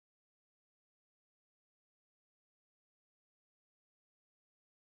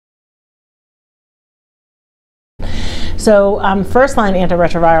So first-line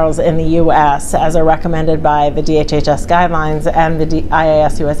antiretrovirals in the U.S., as are recommended by the DHHS guidelines and the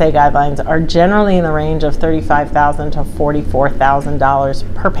IAS USA guidelines, are generally in the range of $35,000 to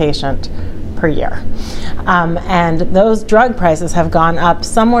 $44,000 per patient per year. And those drug prices have gone up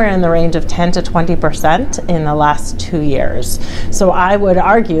somewhere in the range of 10 to 20% in the last 2 years. So I would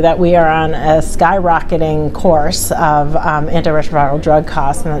argue that we are on a skyrocketing course of antiretroviral drug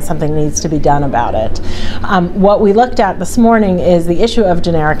costs, and that something needs to be done about it. What we looked at this morning is the issue of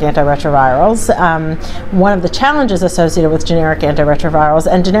generic antiretrovirals. One of the challenges associated with generic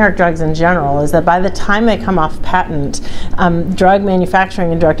antiretrovirals and generic drugs in general is that by the time they come off patent, drug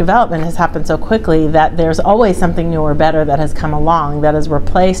manufacturing and drug development has happened so quickly that there's always something new or better that has come along that has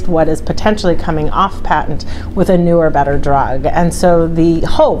replaced what is potentially coming off patent with a newer, better drug. And so the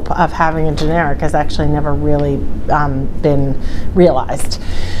hope of having a generic has actually never really been realized.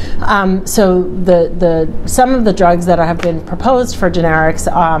 So some of the drugs that have been proposed for generics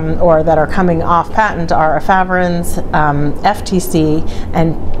or that are coming off patent are efavirenz, FTC,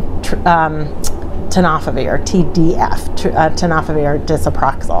 and tenofovir, TDF, tenofovir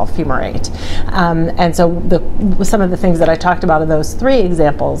disoproxil fumarate. And so some of the things that I talked about are those three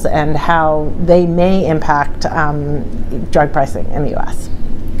examples and how they may impact drug pricing in the US.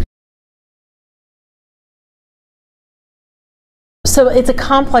 So it's a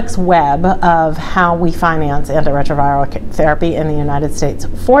complex web of how we finance antiretroviral therapy in the United States.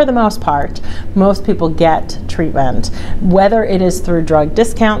 For the most part, most people get treatment, whether it is through drug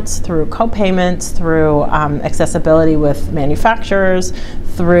discounts, through co-payments, through accessibility with manufacturers,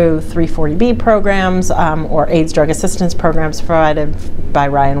 through 340B programs or AIDS drug assistance programs provided by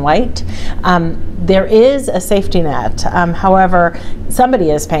Ryan White. There is a safety net. However, somebody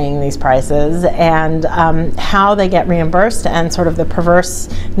is paying these prices, and how they get reimbursed and sort of the perverse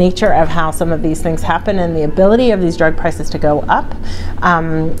nature of how some of these things happen and the ability of these drug prices to go up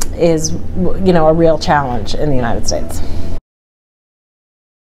is, a real challenge in the United States.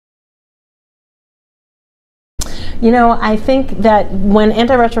 I think that when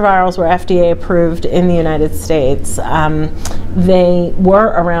antiretrovirals were FDA approved in the United States, they were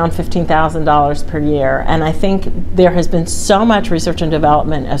around $15,000 per year. And I think there has been so much research and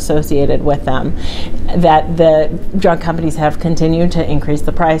development associated with them that the drug companies have continued to increase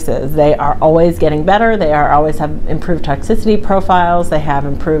the prices. They are always getting better. They always have improved toxicity profiles. They have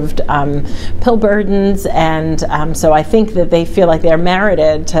improved pill burdens. And so I think that they feel like they're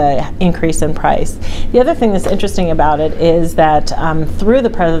merited to increase in price. The other thing that's interesting about it is that through the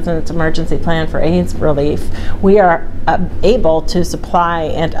President's Emergency Plan for AIDS Relief, we are able to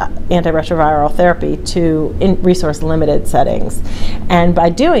supply antiretroviral therapy to resource-limited settings. And by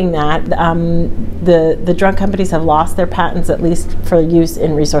doing that, the drug companies have lost their patents, at least for use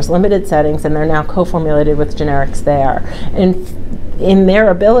in resource-limited settings, and they're now co-formulated with generics there. And in their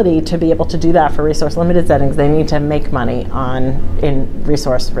ability to be able to do that for resource-limited settings, they need to make money in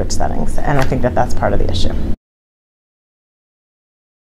resource-rich settings, and I think that that's part of the issue.